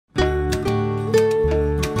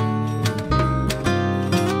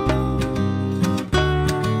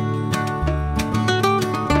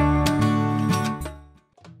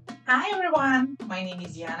name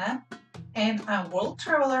is Yana, and I'm world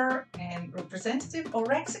traveler and representative of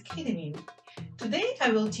Raqs Academy. Today I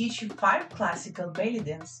will teach you 5 classical belly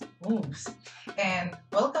dance moves. And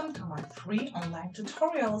welcome to my free online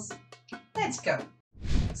tutorials. Let's go!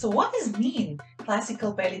 So what does mean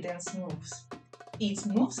classical belly dance moves? Its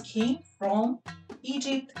moves came from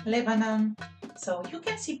Egypt, Lebanon. So you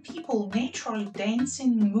can see people naturally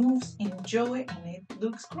dancing moves, enjoy, and it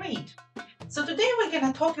looks great. So today we're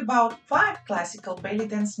gonna talk about 5 classical belly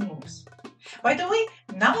dance moves. By the way,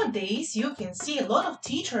 nowadays you can see a lot of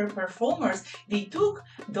teacher performers, they took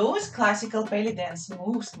those classical belly dance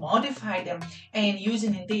moves, modified them, and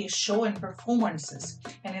using in their show and performances.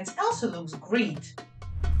 And it also looks great.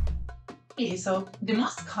 Okay, so the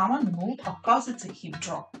most common move, of course, it's a hip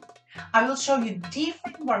drop. I will show you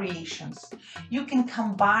different variations. You can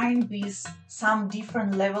combine with some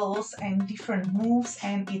different levels and different moves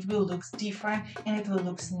and it will look different and it will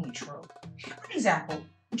look natural. For example,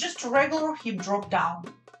 just a regular hip drop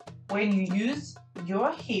down. When you use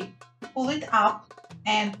your hip, pull it up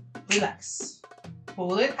and relax.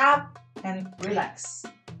 Pull it up and relax.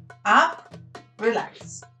 Up,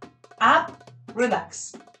 relax. Up,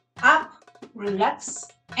 relax. Up, relax,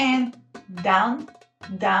 and down,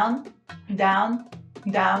 down, down,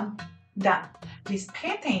 down, down. Please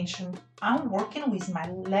pay attention. I'm working with my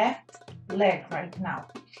left leg right now.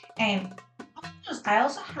 And I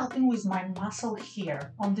also helping with my muscle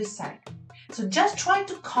here on this side. So just try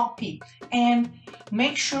to copy and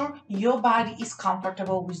make sure your body is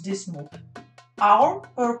comfortable with this move. Our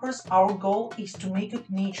purpose, our goal is to make it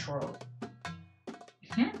natural.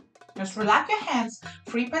 Just relax your hands,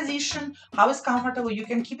 free position, how is comfortable. You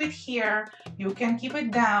can keep it here, you can keep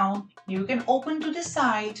it down, you can open to the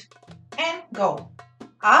side and go.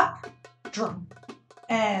 Up, drop,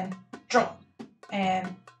 and drop,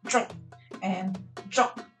 and drop, and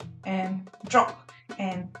drop, and drop,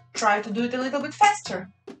 and try to do it a little bit faster.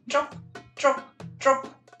 Drop, drop, drop,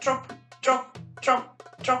 drop, drop, drop,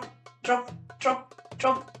 drop, drop, drop,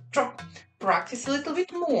 drop, drop. Practice a little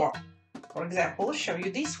bit more. For example, I'll show you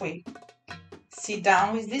this way. Sit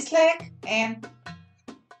down with this leg and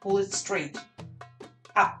pull it straight.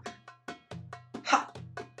 Up, up,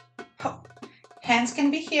 up. Hands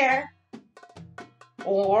can be here,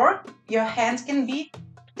 or your hands can be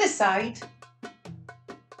this side.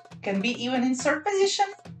 Can be even in third position,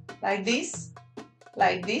 like this,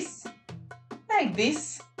 like this, like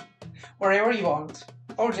this, wherever you want,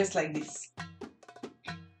 or just like this.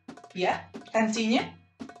 Yeah, continue.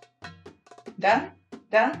 Done,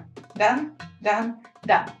 done, done, done,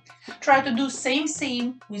 done. Try to do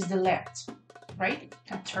same with the left, right?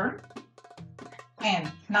 And turn.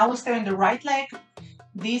 And now we'll stay on the right leg.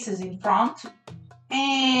 This is in front.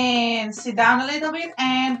 And sit down a little bit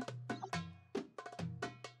and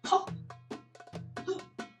hop, hop,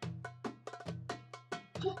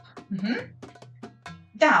 hop.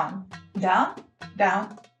 Down, down,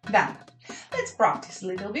 down, down. Let's practice a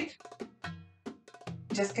little bit.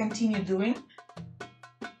 Just continue doing.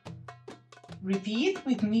 Repeat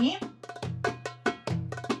with me.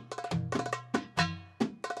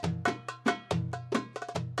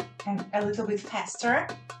 And a little bit faster.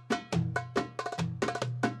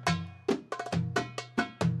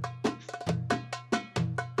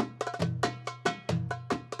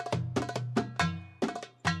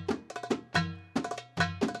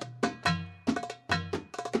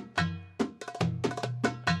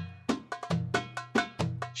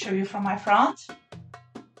 Show you from my front.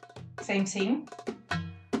 Same thing.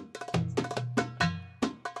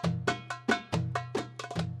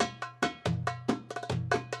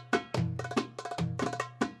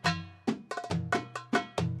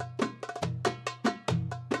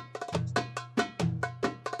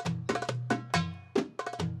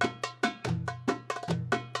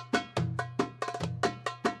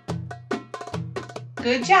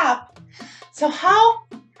 Good job. So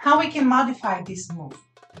how we can modify this move?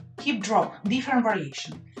 Hip drop, different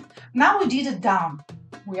variation. Now we did it down.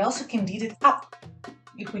 We also can do it up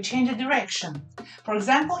if we change the direction. For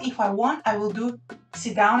example, if I want, I will do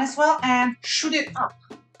sit down as well and shoot it up.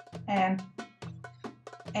 And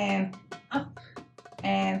up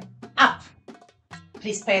and up.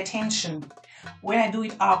 Please pay attention. When I do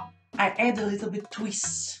it up, I add a little bit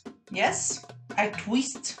twist. Yes, I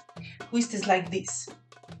twist. Twist is like this.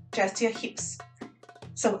 Just your hips.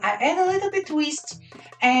 So I add a little bit twist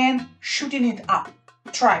and shooting it up.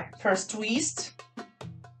 Try first twist.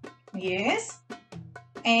 Yes.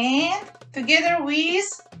 And together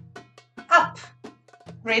with up.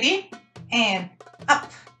 Ready? And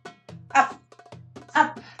up, up,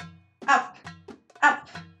 up, up, up,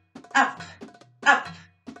 up, up,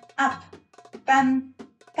 up, done,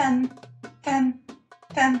 10, 10,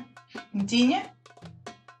 10. Continue.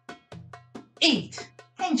 8.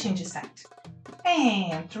 And change the side.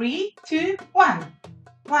 And 3, 2, 1.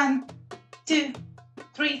 1, 2,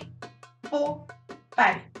 3, 4,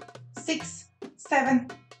 5, 6,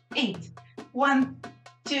 7, 8. 1,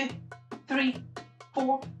 2, 3,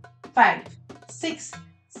 4, 5, 6,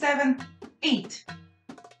 7, 8.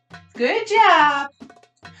 Good job.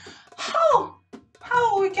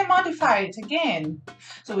 How we can modify it again?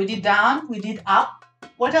 So we did down, we did up.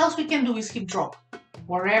 What else we can do is hip drop,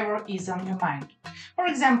 wherever is on your mind. For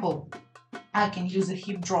example, I can use a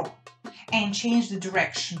hip drop and change the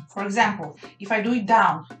direction. For example, if I do it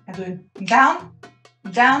down, I do it down,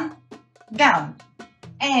 down, down,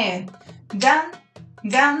 and down,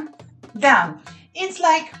 down, down. It's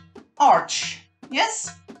like arch,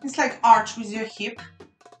 yes? It's like arch with your hip,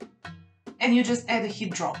 and you just add a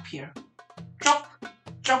hip drop here. Drop,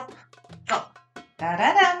 drop, drop,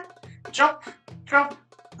 da-da-dam, drop, drop,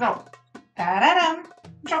 drop, da-da-dam,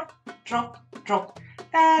 drop, drop, drop,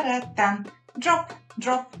 da-da-dam, drop,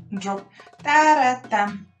 drop, drop,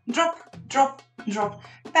 da-da-dam, drop, drop, drop,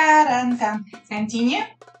 da-da-dam. Continue.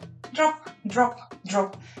 Drop, drop,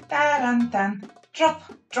 drop, da-da-dam,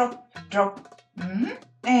 drop, drop, drop.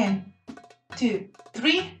 And 2,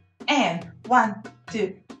 3, and 1,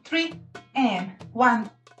 2, 3, and 1,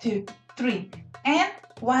 2, 3, and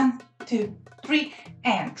 1, 2, 3,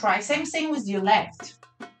 and try same thing with your left.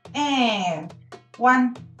 And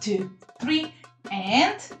 1, 2, 3,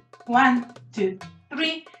 and 1, 2,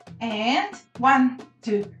 3, and 1,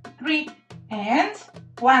 2, 3, and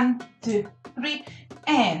 1, 2, 3,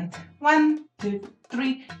 and 1, 2,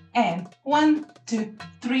 3, and 1, 2,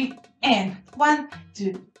 3, and 1,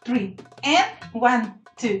 2, 3, and 1,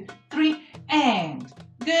 2, 3, and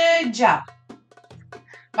good job.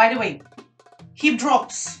 By the way, hip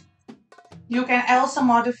drops. You can also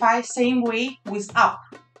modify same way with up,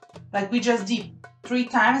 like we just did 3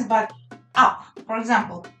 times, but up. For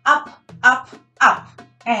example, up, up, up,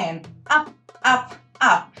 and up, up,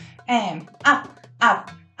 up, and up,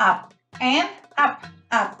 up, up, and up,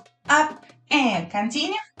 up, up, and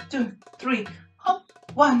continue. 2, 3, hop,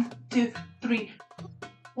 1, 2, 3,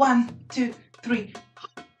 1, 2, 3,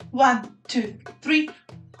 1, 2, 3,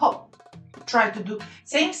 hop. Try to do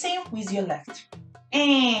same with your left.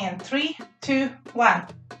 And 3, 2, 1.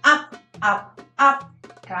 Up, up, up.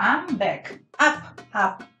 Come back. Up,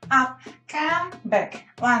 up, up. Come back.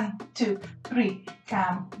 1, 2, 3.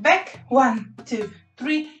 Come back. 1, 2,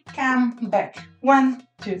 3. Come back. 1,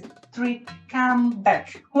 2, 3. Come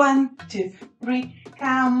back. 1, 2, 3.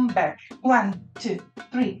 Come back. 1, 2,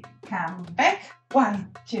 3. Come back.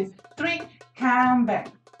 1, 2, 3. Come back.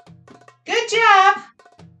 Good job.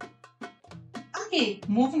 Okay,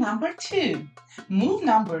 move number 2. Move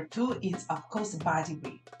number 2 is of course body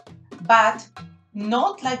weight, but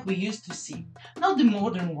not like we used to see, not the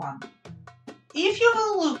modern one. If you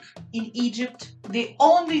will look in Egypt, they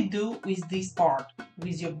only do with this part,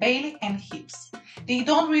 with your belly and hips. They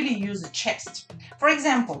don't really use the chest. For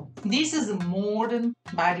example, this is a modern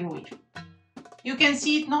body weight. You can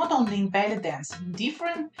see it not only in belly dance, in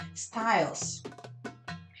different styles.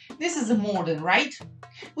 This is a modern, right?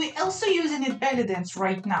 We're also using it belly dance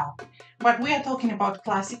right now, but we are talking about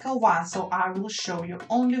classical one, so I will show you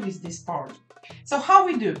only with this part. So how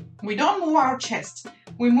we do? We don't move our chest,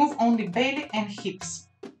 we move only belly and hips.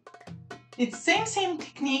 It's same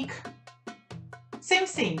technique,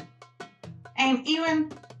 same, and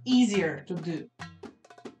even easier to do.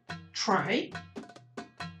 Try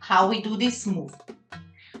how we do this move.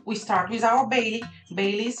 We start with our belly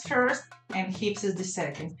is first and hips is the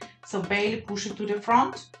second. So belly, push it to the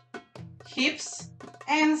front, hips,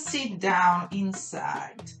 and sit down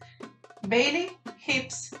inside. Belly,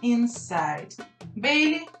 hips, inside.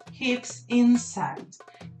 Belly, hips, inside.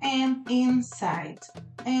 And inside.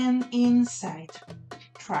 And inside.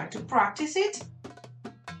 Try to practice it.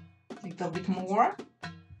 A little bit more.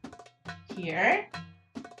 Here.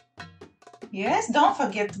 Yes, don't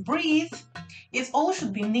forget to breathe. It all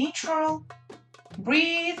should be natural.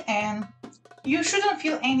 Breathe and you shouldn't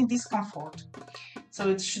feel any discomfort. So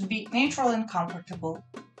it should be natural and comfortable.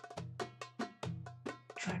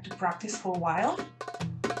 Try to practice for a while.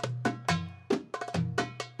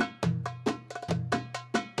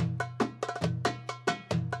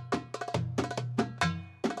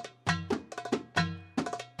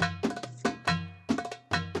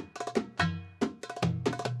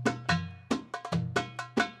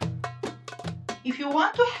 If you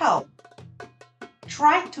want to help,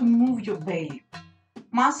 try to move your belly,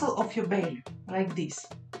 muscle of your belly, like this.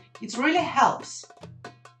 It really helps.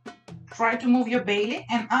 Try to move your belly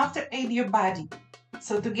and after aid your body.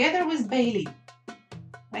 So together with belly,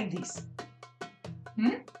 like this.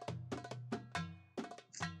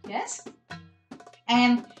 Yes?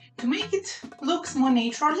 And to make it look more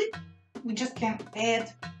naturally, we just can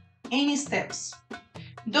add any steps.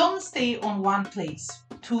 Don't stay on one place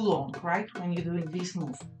too long, right? When you're doing this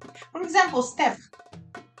move. For example, step.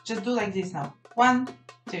 Just do like this now. 1,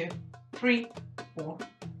 2, 3, 4,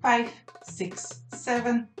 5, 6,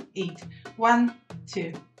 7, 8. 1,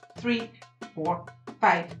 2, 3, 4,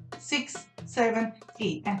 5, 6, 7,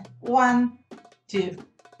 8. And 1, 2,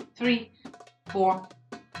 3, 4,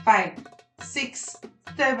 5, 6,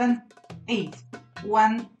 7, 8.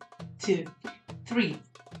 1, 2, 3,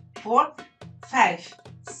 4, 5,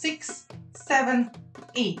 6, 7,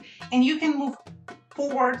 8. And you can move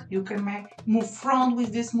forward, you can move front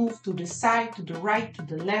with this move, to the side, to the right, to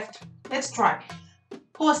the left. Let's try.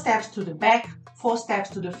 4 steps to the back, 4 steps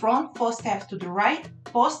to the front, 4 steps to the right,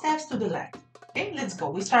 4 steps to the left. Okay, let's go.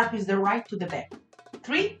 We start with the right to the back.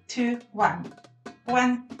 3, 2, 1.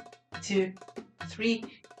 1, 2, 3,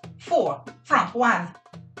 4. Front. 1,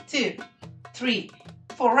 2, 3,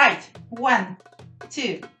 4. Right. 1,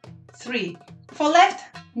 2, 3, 4.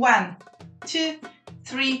 Left. 1, 2,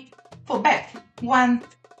 3, 4. Back. 1,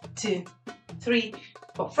 2, 3,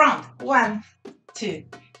 4. Front. 1, 2,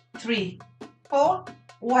 3, 4.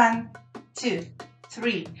 1, 2,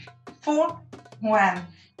 3, 4. 1,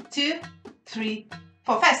 2, 3,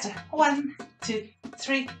 4. Faster. 1, 2,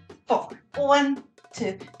 3, 4. 1,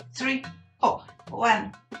 2, 3, 4.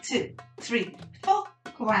 1, 2, 3, 4.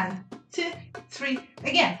 1, 2, 3.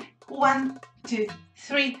 Again. 1, 2,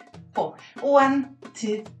 3, 4. 1,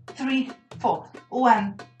 2, 3, 4.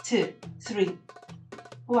 1, 2, 3.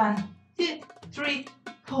 1, 2, 3,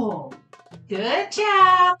 4. Good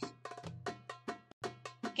job.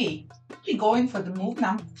 Okay, we're going for the move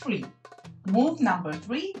number 3. Move number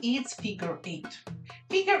 3 is figure 8.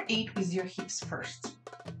 Figure 8 with your hips first.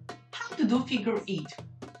 How to do figure 8?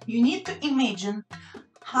 You need to imagine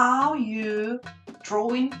how you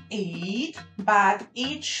drawing 8, but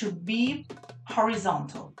it should be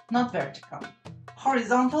horizontal, not vertical.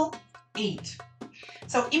 Horizontal 8.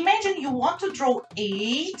 So imagine you want to draw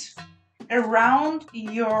 8 around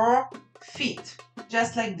your feet,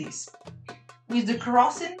 just like this, with the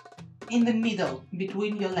crossing in the middle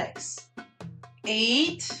between your legs.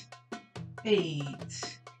 8, 8,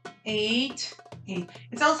 8, 8.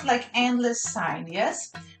 It's also like endless sign,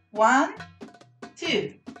 yes? 1,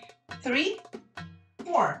 2, 3,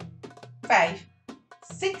 4, 5,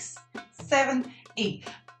 6, 7, 8.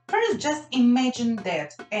 First, just imagine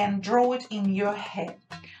that and draw it in your head.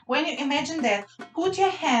 When you imagine that, put your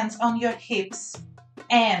hands on your hips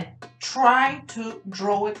and try to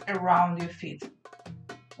draw it around your feet.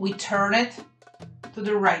 We turn it to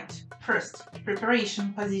the right. First,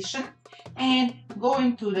 preparation position, and go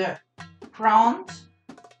into the front,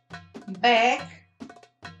 back,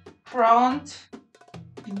 front,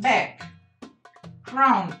 back,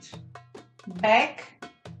 front, back,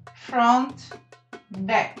 front,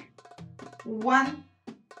 back. 1,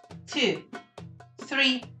 2,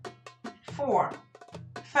 3, 4,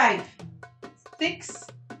 5, 6,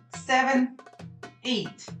 7,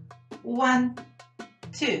 8. 1,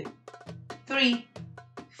 2, 3,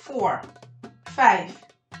 4, 5,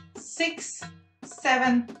 6,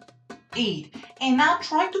 7, 8. And now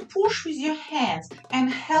try to push with your hands and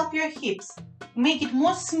help your hips. Make it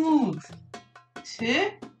more smooth. 2,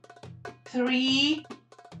 3,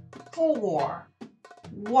 4.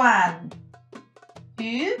 1,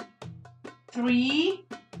 2, 3,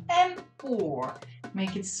 and 4.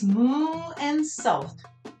 Make it smooth and soft.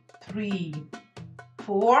 3,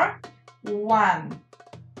 4. 1,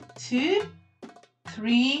 2,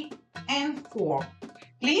 3, and 4.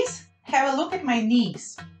 Please have a look at my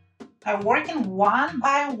knees. I'm working one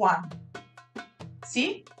by one.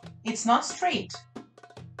 See? It's not straight.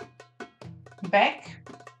 Back,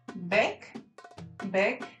 back,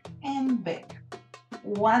 back, and back.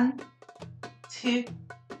 1, 2,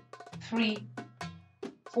 3,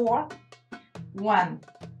 4. 1,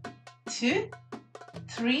 2,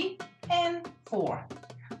 3, and 4.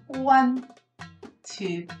 1,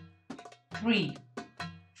 2, 3,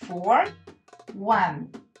 4.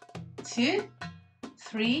 1, 2,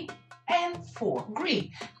 3, and 4.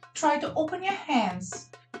 Great. Try to open your hands.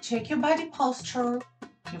 Check your body posture.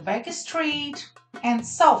 Your back is straight and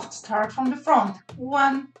soft. Start from the front.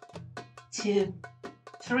 1, 2,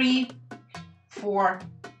 3, 4,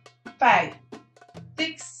 5,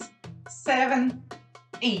 6, 7,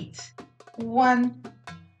 8. 1,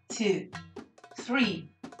 2, 3,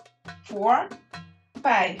 4,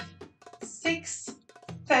 5, 6,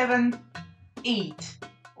 7, 8.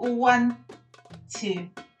 1, 2,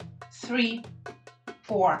 3,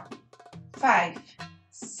 4, 5,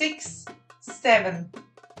 6, 7,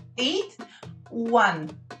 8. 1,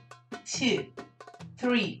 2,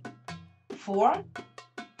 3, 4,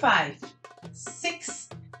 5, 6,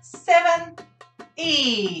 7,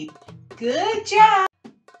 8. Good job.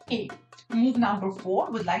 Okay, move number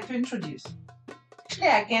 4 would like to introduce. Actually,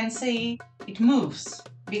 I can say it moves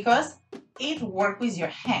because it works with your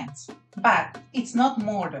hands, but it's not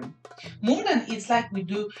modern. Modern, it's like we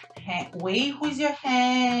do wave with your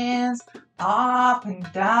hands, up and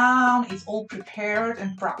down. It's all prepared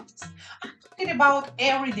and practiced. I'm talking about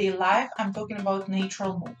everyday life. I'm talking about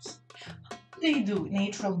natural moves. How do you do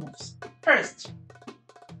natural moves? First,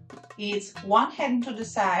 it's one hand to the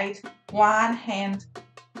side, one hand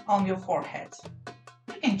on your forehead.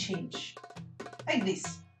 You can change like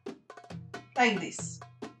this, like this,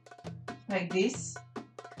 like this,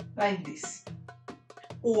 like this.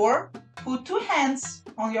 Or put 2 hands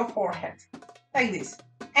on your forehead, like this.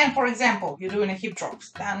 And for example, you're doing a hip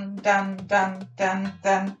drops. Dun, dun, dun, dun,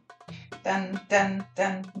 dun, dun, dun,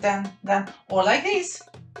 dun, dun, dun. Or like this.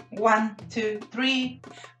 1, 2, 3.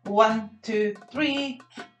 1, 2, 3.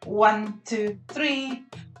 1, 2, 3.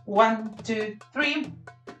 1, 2, 3.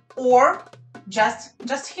 Or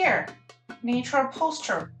just here. Natural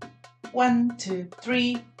posture. 1, 2,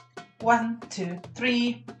 3. 1, 2,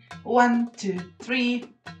 3. 1, 2, 3.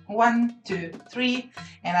 1, 2, 3.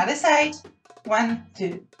 Another side. 1,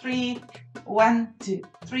 2, 3. 1, 2,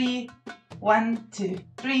 3. 1, 2,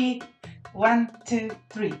 3. 1, 2,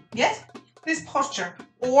 3. Yes? This posture.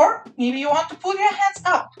 Or maybe you want to put your hands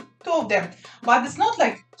up. 2 of them. But it's not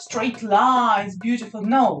like straight lines, beautiful.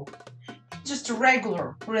 No. Just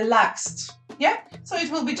regular, relaxed. Yeah? So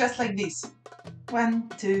it will be just like this. 1,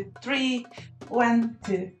 2, 3. 1,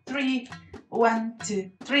 2, 3. 1,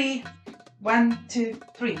 2, 3. 1, 2,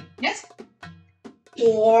 3. Yes?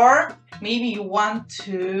 Or maybe you want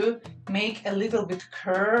to make a little bit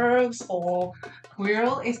curves or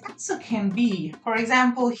twirl. It also can be. For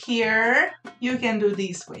example, here you can do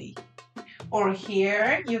this way. Or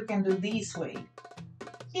here you can do this way.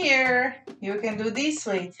 Here you can do this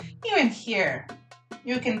way. Even here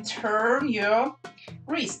you can turn your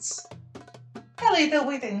wrists a little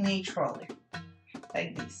bit and naturally.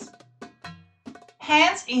 Like this.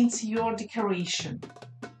 Hands into your decoration.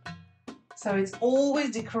 So it's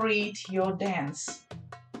always decorate your dance.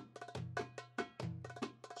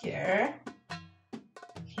 Here,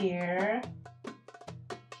 here,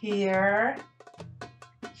 here,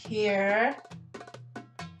 here,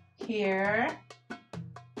 here.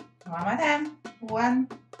 One more time. 1,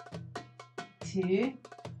 2,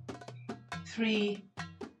 3,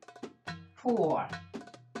 4.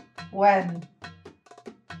 1,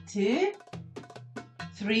 2,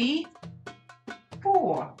 3,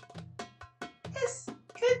 4. Yes,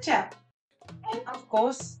 good job. And of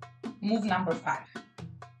course, move number 5.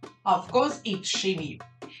 Of course, it's shimmy.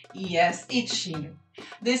 Yes, it's shimmy.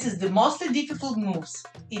 This is the mostly difficult moves.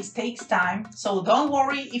 It takes time, so don't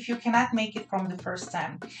worry if you cannot make it from the first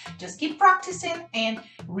time. Just keep practicing and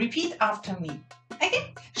repeat after me.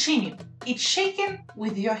 Okay, shimmy. It's shaking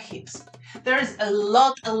with your hips. There's a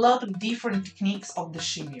lot of different techniques of the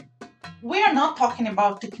shimmy. We are not talking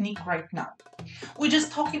about technique right now. We're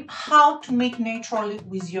just talking how to make naturally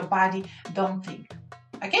with your body. Don't think.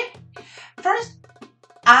 Okay? First,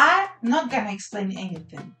 I'm not gonna explain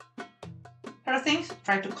anything. First things,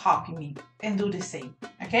 try to copy me and do the same.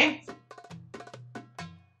 Okay?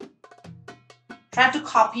 Try to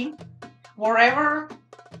copy wherever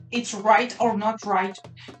it's right or not right.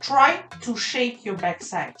 Try to shake your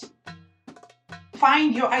backside.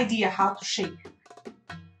 Find your idea how to shake.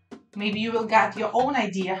 Maybe you will get your own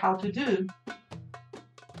idea how to do.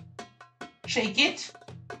 Shake it.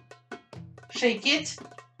 Shake it.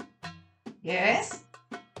 Yes.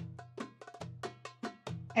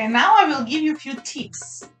 And now I will give you a few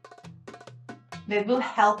tips that will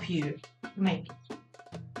help you make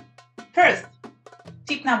it. First,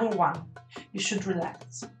 tip number 1, you should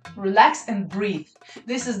relax. Relax and breathe.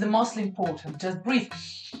 This is the most important. Just breathe.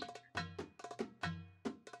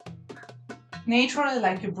 Naturally,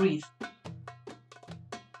 like you breathe.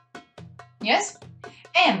 Yes?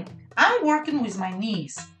 And I'm working with my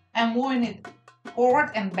knees. I'm moving it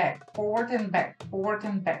forward and back, forward and back, forward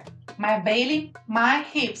and back. My belly, my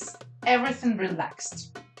hips, everything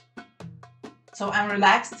relaxed. So I'm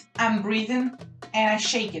relaxed, I'm breathing, and I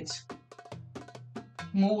shake it.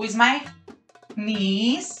 Move with my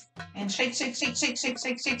knees and shake, shake, shake, shake, shake,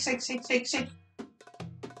 shake, shake, shake, shake, shake, shake.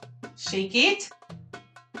 Shake it.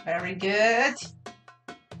 Very good.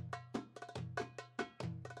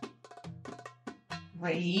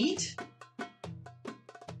 Great.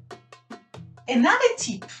 Another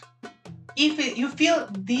tip, if you feel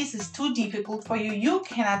this is too difficult for you, you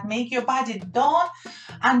cannot make your body don't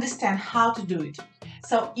understand how to do it.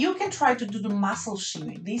 So you can try to do the muscle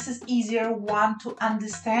shimmy. This is easier one to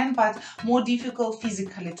understand, but more difficult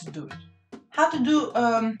physically to do it. How to do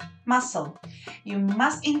muscle? You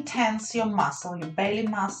must intense your muscle, your belly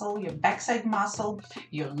muscle, your backside muscle,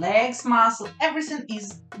 your legs muscle. Everything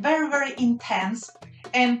is very, very intense.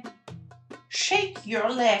 And shake your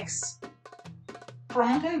legs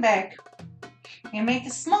front and back and make a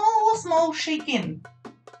small shaking.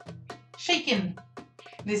 Shaking.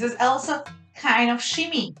 This is also kind of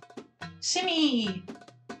shimmy. Shimmy.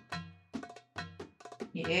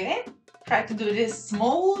 Yeah. Try to do this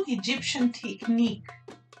small Egyptian technique.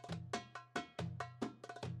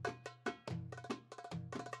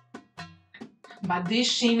 But this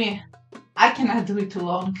shimmy, I cannot do it too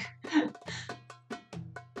long.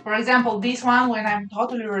 For example, this one, when I'm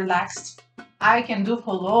totally relaxed, I can do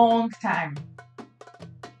for a long time.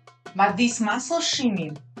 But this muscle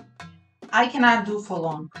shimmy, I cannot do for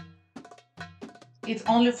long. It's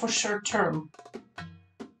only for short term.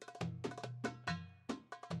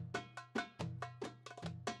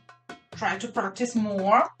 Try to practice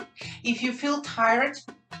more. If you feel tired,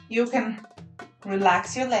 you can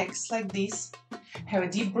relax your legs like this. Have a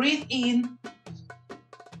deep breath in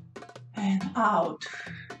and out.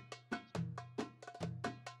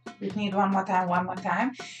 Repeat one more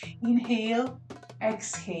time. Inhale,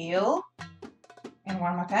 exhale, and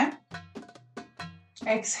one more time.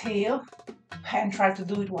 Exhale, and try to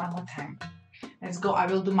do it one more time. Let's go. I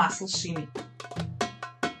will do muscle shimmy.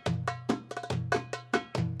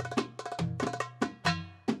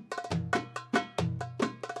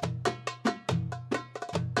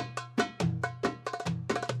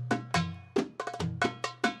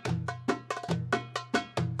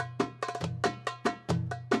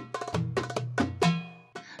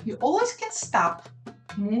 You always can stop,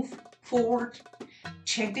 move forward,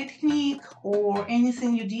 check the technique or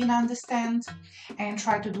anything you didn't understand, and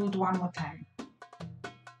try to do it one more time.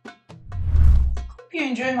 Hope you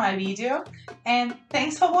enjoy my video, and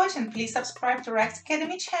thanks for watching. Please subscribe to Raqs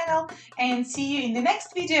Academy channel and see you in the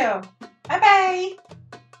next video. Bye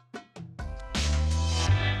bye!